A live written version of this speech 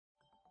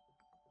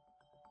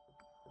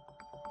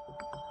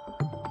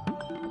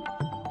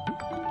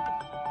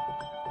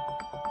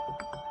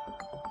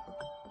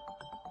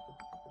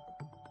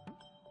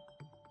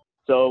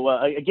So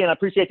again, I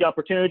appreciate the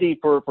opportunity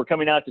for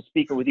coming out to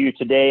speak with you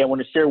today. I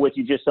want to share with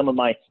you just some of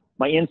my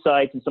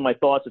insights and some of my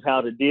thoughts of how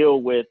to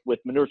deal with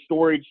manure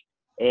storage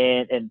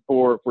and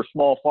for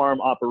small farm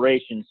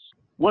operations.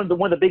 One of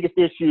the biggest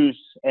issues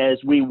as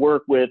we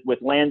work with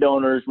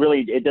landowners,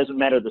 really, it doesn't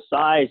matter the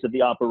size of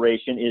the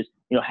operation, is,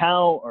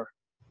 how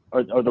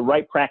are the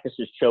right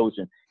practices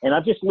chosen? And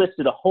I've just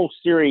listed a whole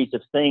series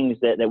of things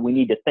that we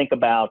need to think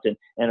about. And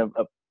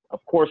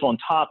of course, on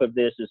top of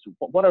this is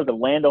what are the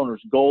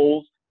landowner's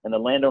goals and the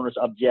landowner's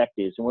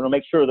objectives? And we want to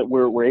make sure that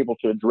we're able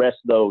to address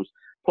those,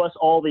 plus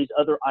all these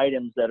other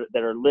items that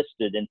are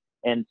listed.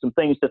 And some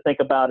things to think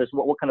about is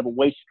what kind of a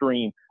waste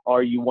stream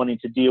are you wanting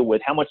to deal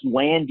with? How much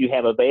land do you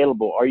have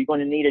available? Are you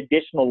going to need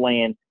additional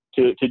land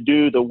to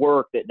do the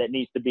work that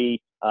needs to be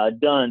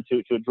done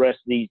to address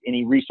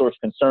any resource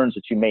concerns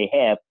that you may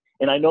have?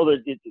 And I know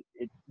that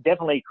it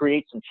definitely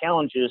creates some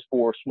challenges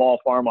for small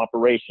farm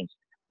operations.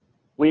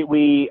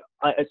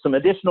 Some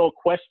additional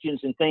questions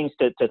and things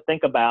to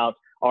think about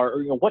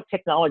are, what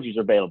technologies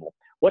are available?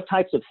 What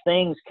types of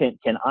things can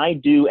I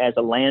do as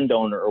a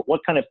landowner, or what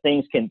kind of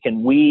things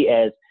can we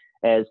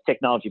as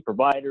technology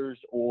providers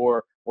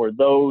or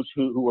those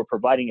who are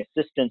providing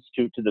assistance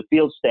to the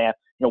field staff,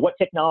 what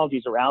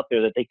technologies are out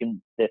there that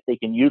they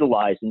can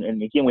utilize?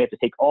 And again, we have to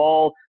take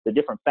all the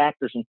different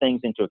factors and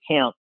things into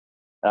account.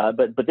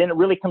 But then it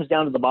really comes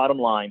down to the bottom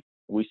line.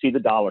 We see the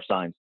dollar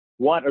signs.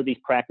 What are these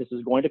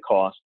practices going to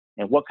cost,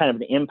 and what kind of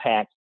an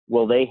impact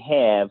will they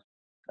have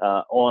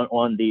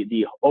on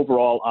the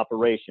overall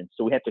operation?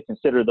 So we have to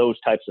consider those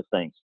types of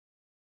things.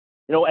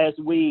 As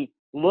we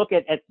look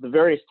at the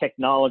various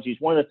technologies,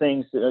 one of the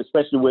things,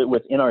 especially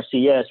with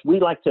NRCS, we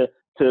like to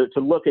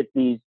look at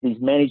these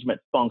management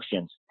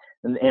functions.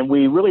 And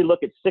we really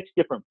look at 6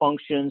 different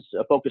functions,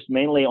 focused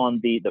mainly on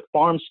the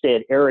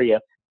farmstead area.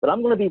 But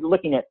I'm going to be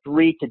looking at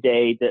 3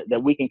 today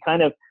that we can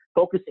kind of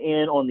focus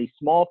in on these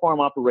small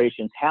farm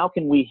operations. How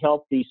can we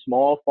help these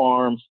small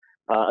farms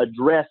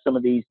address some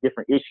of these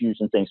different issues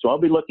and things? So I'll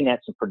be looking at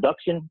some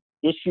production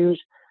issues,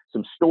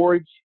 some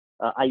storage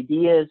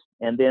ideas,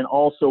 and then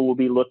also we'll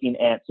be looking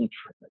at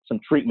some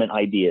treatment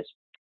ideas.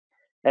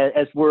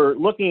 As we're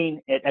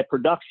looking at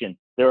production,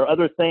 there are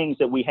other things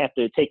that we have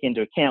to take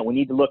into account. We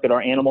need to look at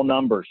our animal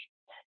numbers.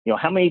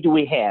 How many do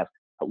we have?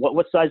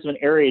 What size of an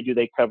area do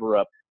they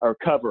cover?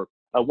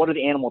 What are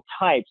the animal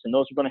types? And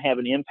those are going to have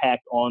an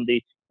impact on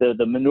the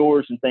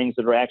manures and things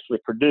that are actually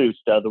produced,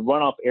 the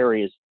runoff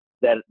areas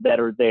that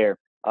are there,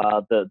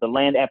 the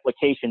land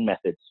application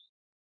methods.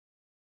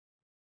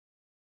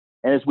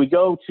 And as we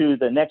go to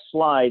the next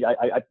slide,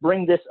 I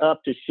bring this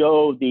up to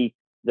show the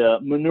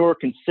manure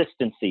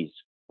consistencies,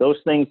 those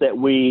things that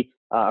we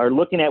are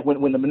looking at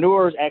when the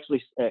manure is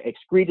actually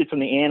excreted from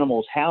the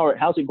animals.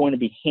 How's it going to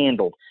be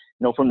handled?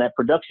 From that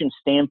production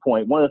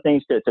standpoint, one of the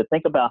things to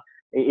think about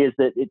is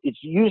that it's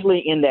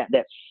usually in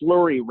that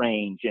slurry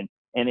range, and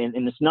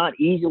it's not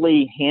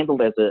easily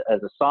handled as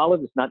a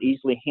solid. It's not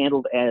easily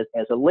handled as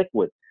a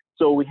liquid.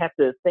 So we have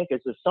to think,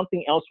 is there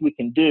something else we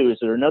can do? Is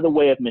there another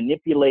way of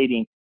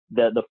manipulating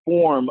the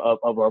form of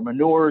our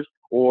manures,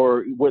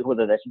 or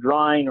whether that's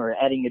drying or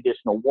adding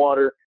additional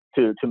water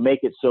to make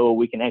it so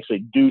we can actually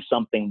do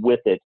something with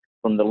it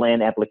from the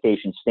land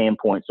application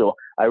standpoint? So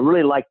I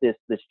really like this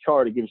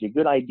chart. It gives you a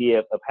good idea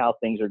of how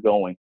things are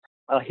going.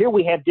 Here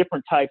we have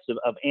different types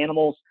of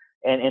animals,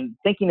 and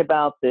thinking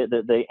about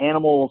the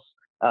animals,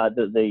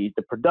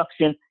 the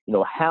production,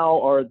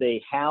 how are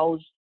they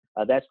housed?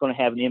 That's going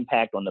to have an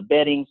impact on the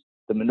beddings,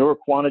 the manure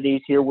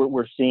quantities. Here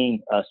we're seeing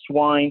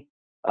swine.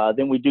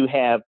 Then we do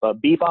have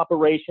beef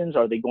operations.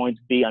 Are they going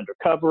to be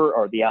undercover?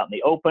 Are they out in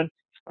the open?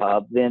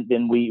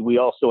 Then we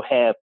also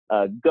have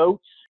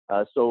goats.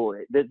 So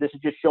this is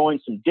just showing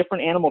some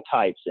different animal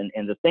types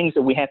and the things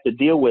that we have to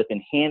deal with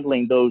in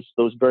handling those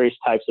various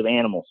types of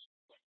animals.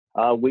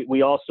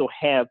 We also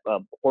have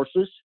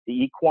horses, the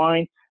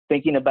equine,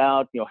 thinking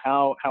about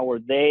how are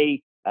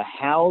they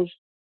housed,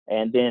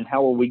 and then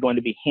how are we going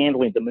to be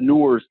handling the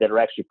manures that are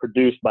actually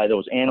produced by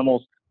those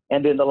animals.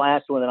 And then the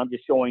last one that I'm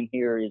just showing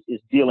here is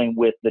dealing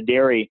with the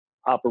dairy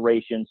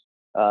operations,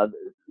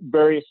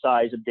 various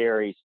size of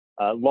dairies,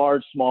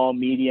 large, small,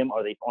 medium.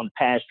 Are they on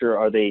pasture?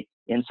 Are they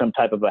in some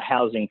type of a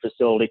housing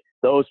facility?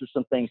 Those are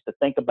some things to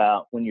think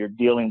about when you're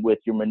dealing with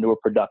your manure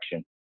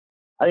production.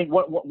 I think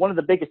one of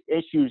the biggest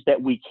issues that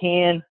we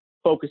can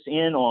focus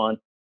in on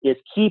is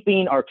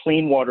keeping our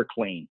clean water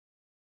clean.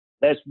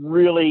 That's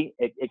really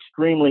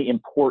extremely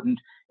important.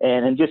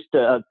 And just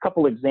a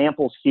couple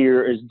examples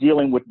here is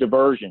dealing with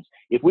diversions.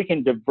 If we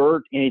can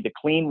divert any of the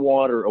clean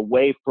water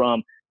away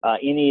from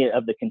any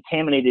of the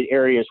contaminated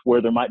areas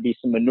where there might be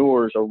some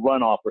manures or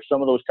runoff or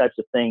some of those types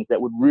of things, that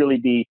would really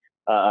be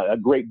a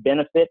great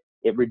benefit.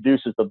 It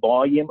reduces the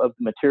volume of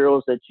the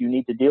materials that you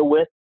need to deal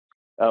with.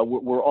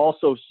 We're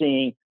also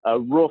seeing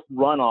roof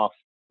runoff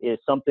is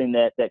something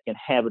that can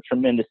have a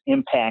tremendous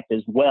impact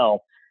as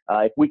well.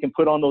 If we can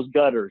put on those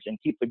gutters and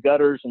keep the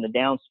gutters and the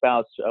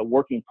downspouts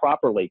working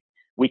properly,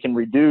 we can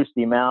reduce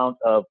the amount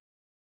of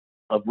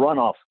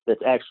runoff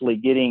that's actually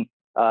getting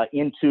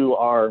into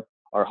our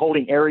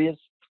holding areas.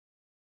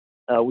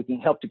 we can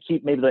help to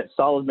keep maybe that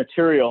solid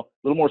material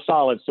a little more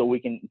solid so we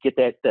can get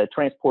that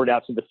transported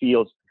out to the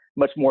fields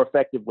much more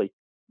effectively.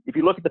 If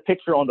you look at the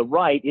picture on the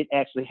right, it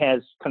actually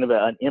has kind of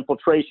an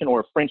infiltration or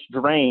a French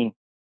drain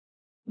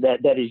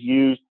that is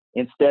used.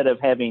 Instead of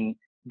having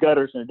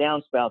gutters and a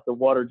downspout, the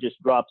water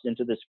just drops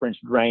into this French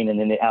drain and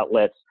then the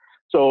outlets.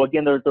 So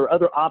again, there are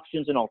other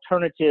options and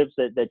alternatives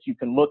that you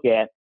can look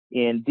at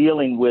in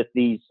dealing with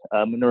these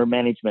manure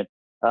management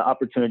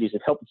opportunities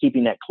of help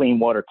keeping that clean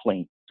water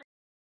clean.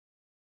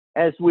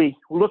 As we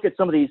look at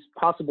some of these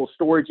possible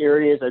storage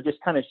areas, I just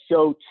kind of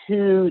show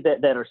two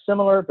that are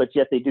similar, but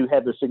yet they do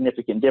have their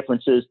significant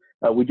differences.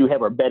 We do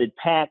have our bedded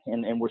pack,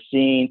 and we're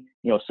seeing,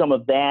 some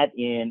of that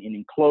in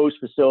enclosed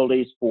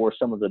facilities for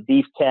some of the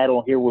beef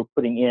cattle. Here we're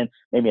putting in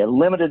maybe a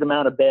limited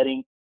amount of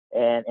bedding,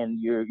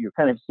 and you're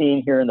kind of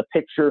seeing here in the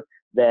picture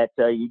that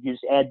you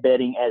just add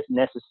bedding as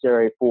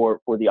necessary for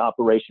the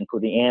operation for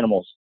the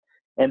animals.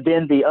 And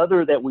then the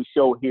other that we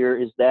show here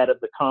is that of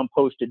the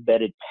composted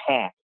bedded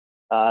pack.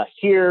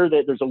 Here,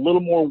 there's a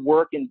little more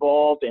work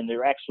involved, and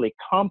they're actually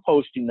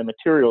composting the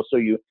material, so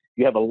you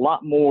have a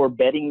lot more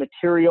bedding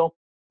material.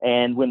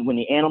 And when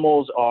the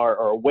animals are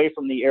away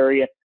from the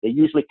area, they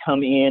usually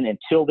come in and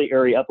till the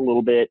area up a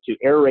little bit to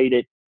aerate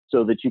it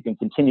so that you can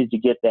continue to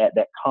get that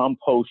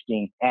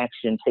composting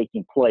action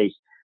taking place.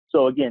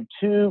 So again,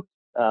 two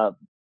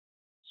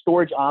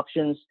storage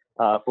options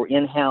for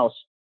in-house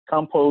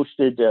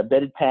composted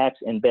bedded packs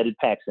and bedded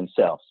packs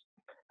themselves.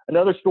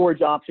 Another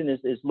storage option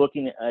is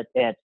looking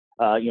at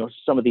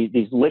some of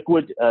these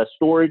liquid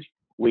storage.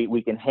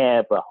 We can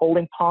have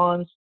holding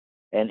ponds,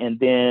 and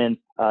then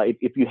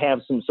if you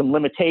have some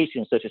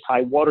limitations such as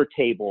high water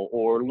table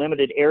or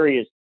limited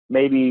areas,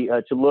 maybe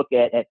to look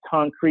at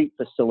concrete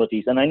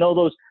facilities. And I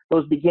know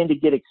those begin to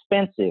get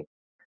expensive,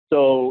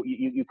 so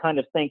you kind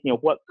of think,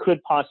 what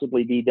could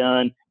possibly be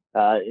done.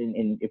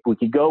 And if we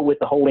could go with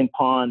the holding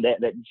pond,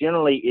 that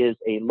generally is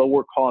a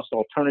lower cost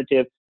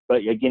alternative. But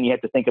again, you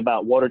have to think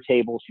about water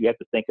tables. You have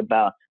to think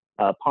about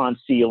pond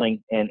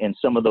sealing and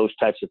some of those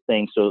types of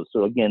things.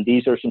 So again,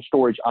 these are some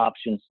storage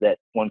options that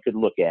one could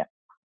look at.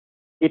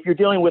 If you're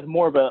dealing with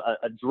more of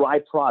a dry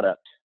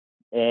product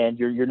and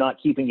you're not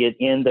keeping it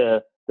in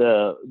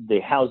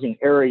the housing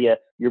area,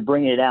 you're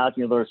bringing it out,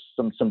 there's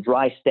some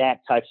dry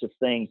stack types of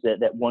things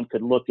that one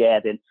could look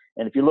at. And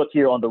if you look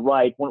here on the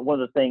right,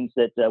 one of the things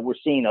that we're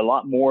seeing a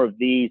lot more of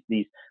these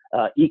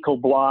eco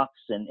blocks,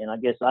 and I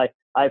guess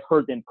I've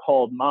heard them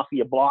called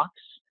mafia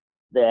blocks,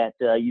 that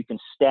you can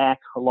stack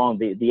along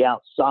the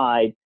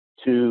outside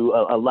to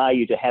allow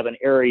you to have an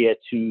area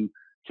to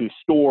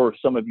store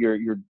some of your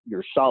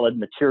solid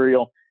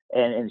material.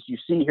 And as you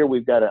see here,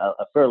 we've got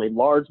a fairly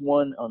large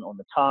one on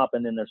the top,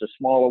 and then there's a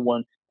smaller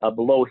one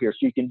below here.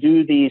 So you can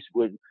do these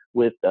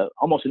with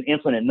almost an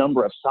infinite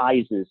number of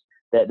sizes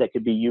that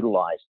could be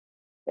utilized.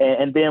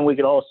 And then we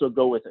could also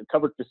go with a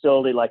covered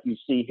facility like you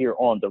see here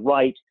on the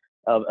right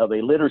of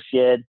a litter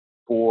shed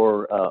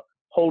for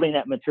holding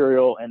that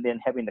material, and then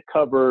having the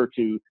cover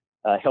to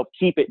help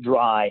keep it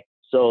dry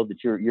so that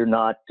you're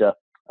not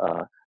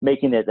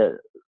making it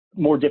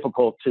more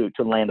difficult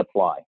to land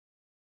apply.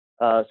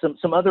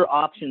 Some other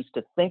options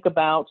to think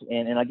about,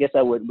 and I guess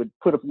I would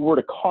put a word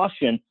of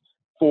caution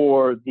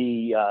for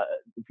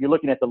if you're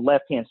looking at the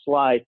left-hand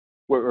slide,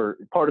 or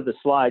part of the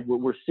slide, where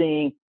we're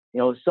seeing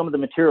some of the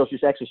materials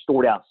just actually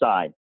stored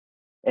outside.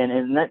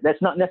 And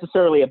that's not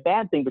necessarily a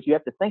bad thing, but you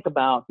have to think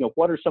about,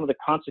 what are some of the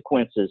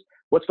consequences?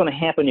 What's going to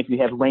happen if you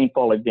have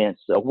rainfall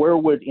events? Where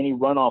would any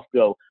runoff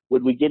go?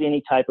 Would we get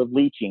any type of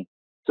leaching?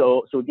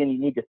 So again, you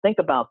need to think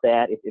about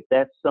that. If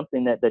that's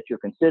something that you're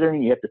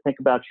considering, you have to think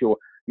about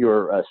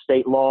your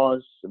state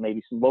laws,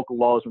 maybe some local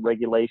laws and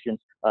regulations.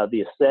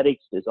 The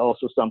aesthetics is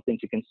also something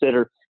to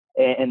consider.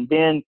 And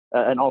then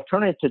an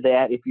alternative to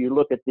that, if you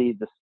look at the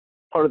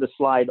part of the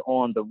slide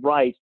on the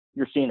right,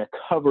 you're seeing a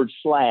covered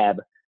slab.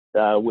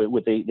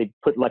 They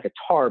put like a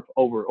tarp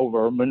over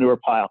a manure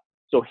pile.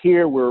 So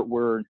here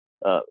we're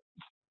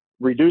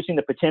reducing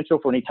the potential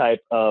for any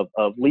type of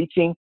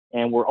leaching,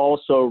 and we're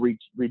also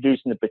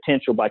reducing the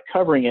potential by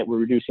covering it. We're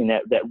reducing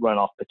that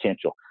runoff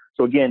potential.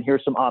 So again,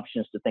 here's some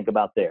options to think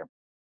about there.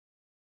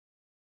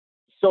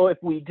 So if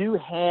we do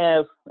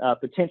have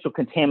potential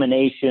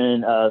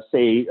contamination,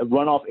 say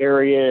runoff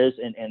areas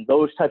and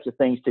those types of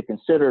things to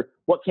consider,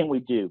 what can we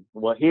do?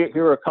 Well,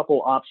 here are a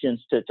couple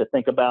options to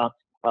think about.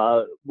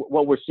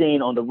 What we're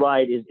seeing on the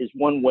right is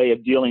one way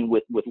of dealing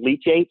with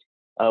leachate.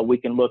 We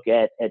can look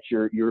at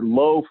your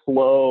low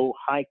flow,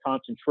 high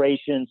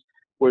concentrations,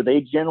 where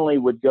they generally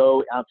would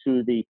go out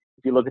to if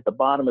you look at the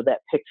bottom of that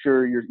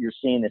picture, you're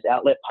seeing this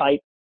outlet pipe,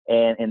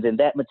 and then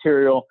that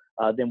material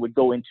then would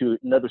go into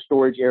another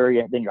storage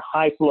area. Then your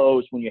high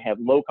flows, when you have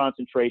low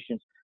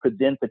concentrations, could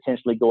then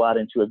potentially go out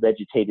into a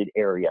vegetated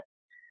area.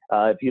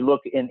 If you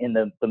look in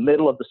the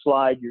middle of the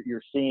slide,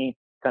 you're seeing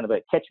kind of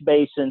a catch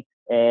basin,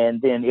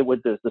 and then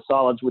the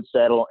solids would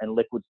settle and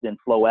liquids then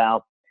flow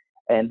out.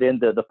 And then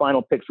the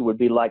final picture would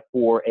be like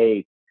for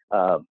a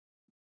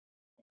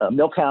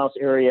milk house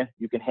area.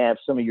 You can have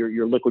some of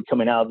your liquid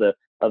coming out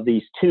of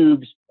these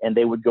tubes, and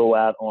they would go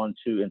out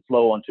and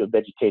flow onto a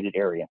vegetated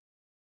area.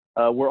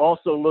 We're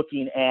also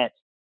looking at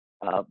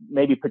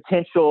maybe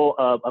potential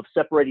of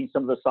separating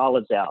some of the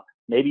solids out.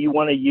 Maybe you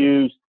want to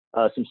use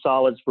some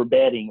solids for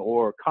bedding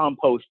or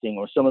composting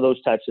or some of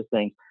those types of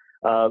things.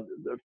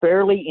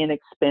 Fairly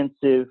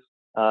inexpensive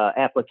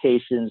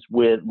applications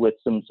with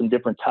some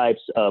different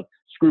types of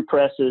screw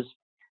presses.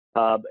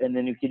 And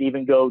then you could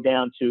even go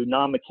down to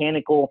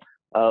non-mechanical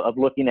of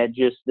looking at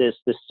just this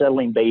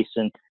settling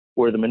basin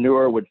where the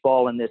manure would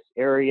fall in this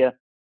area.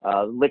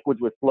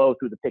 Liquids would flow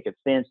through the picket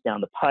fence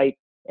down the pipe,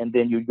 and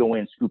then you'd go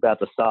in and scoop out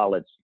the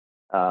solids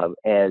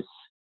as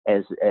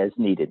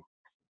needed.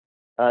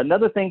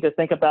 Another thing to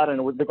think about, and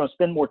they're going to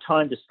spend more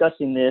time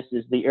discussing this,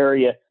 is the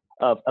area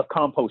of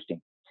composting.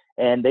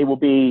 And they will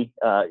be,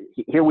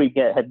 here we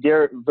have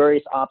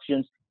various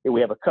options. Here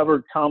we have a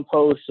covered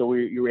compost, so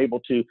you're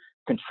able to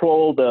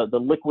control the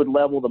liquid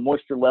level, the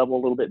moisture level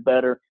a little bit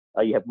better.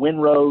 You have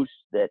windrows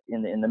that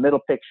in the middle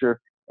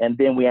picture, and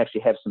then we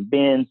actually have some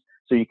bins,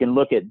 so you can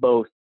look at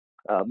both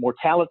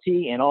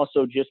mortality and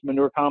also just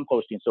manure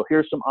composting. So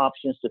here's some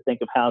options to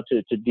think of how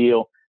to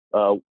deal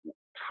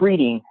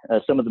treating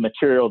some of the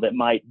material that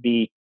might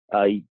be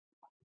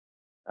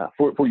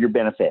for your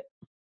benefit.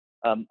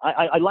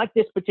 I like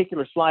this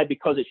particular slide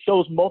because it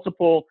shows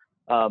multiple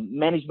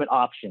management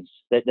options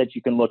that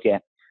you can look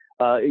at.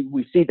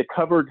 We see the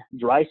covered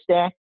dry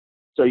stack,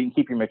 so you can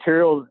keep your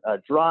material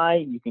dry.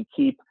 You can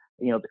keep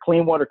the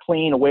clean water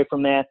clean away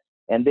from that.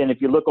 And then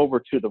if you look over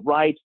to the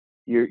right,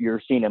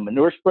 you're seeing a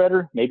manure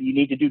spreader. Maybe you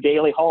need to do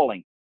daily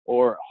hauling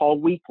or haul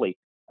weekly.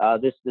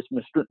 This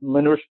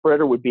manure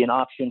spreader would be an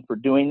option for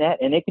doing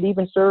that, and it could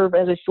even serve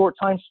as a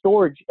short-time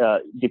storage,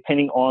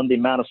 depending on the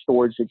amount of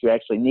storage that you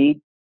actually need.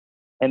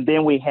 And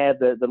then we have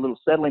the little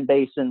settling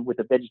basin with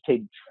a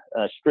vegetated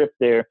strip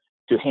there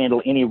to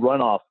handle any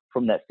runoff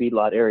from that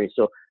feedlot area.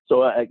 So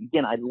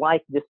again, I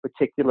like this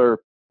particular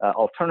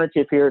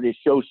alternative here. It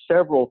shows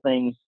several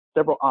things,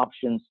 several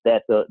options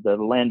that the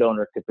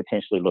landowner could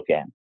potentially look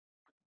at.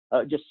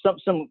 Just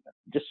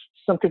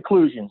some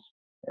conclusions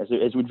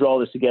as we draw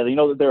this together.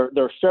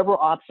 There are several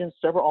options,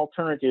 several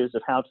alternatives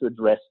of how to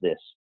address this.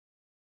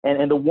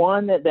 And the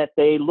one that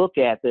they look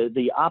at,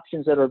 the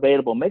options that are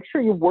available, make sure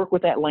you work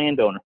with that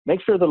landowner.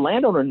 Make sure the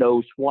landowner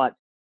knows what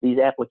these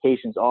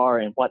applications are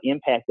and what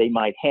impact they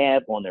might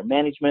have on their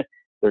management,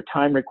 their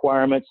time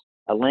requirements,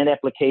 a land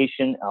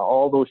application,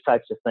 all those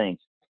types of things.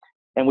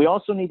 And we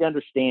also need to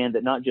understand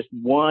that not just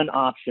one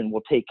option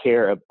will take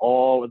care of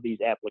all of these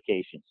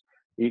applications.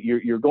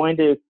 You're going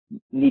to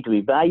need to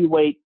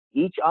evaluate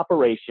each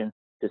operation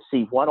to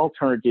see what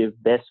alternative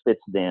best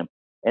fits them.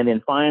 And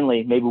then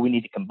finally, maybe we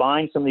need to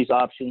combine some of these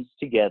options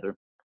together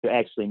to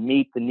actually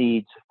meet the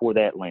needs for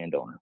that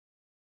landowner.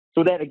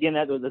 So that's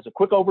a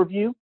quick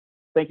overview.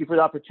 Thank you for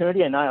the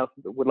opportunity, and I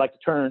would like to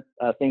turn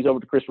things over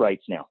to Chris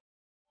Wrights now.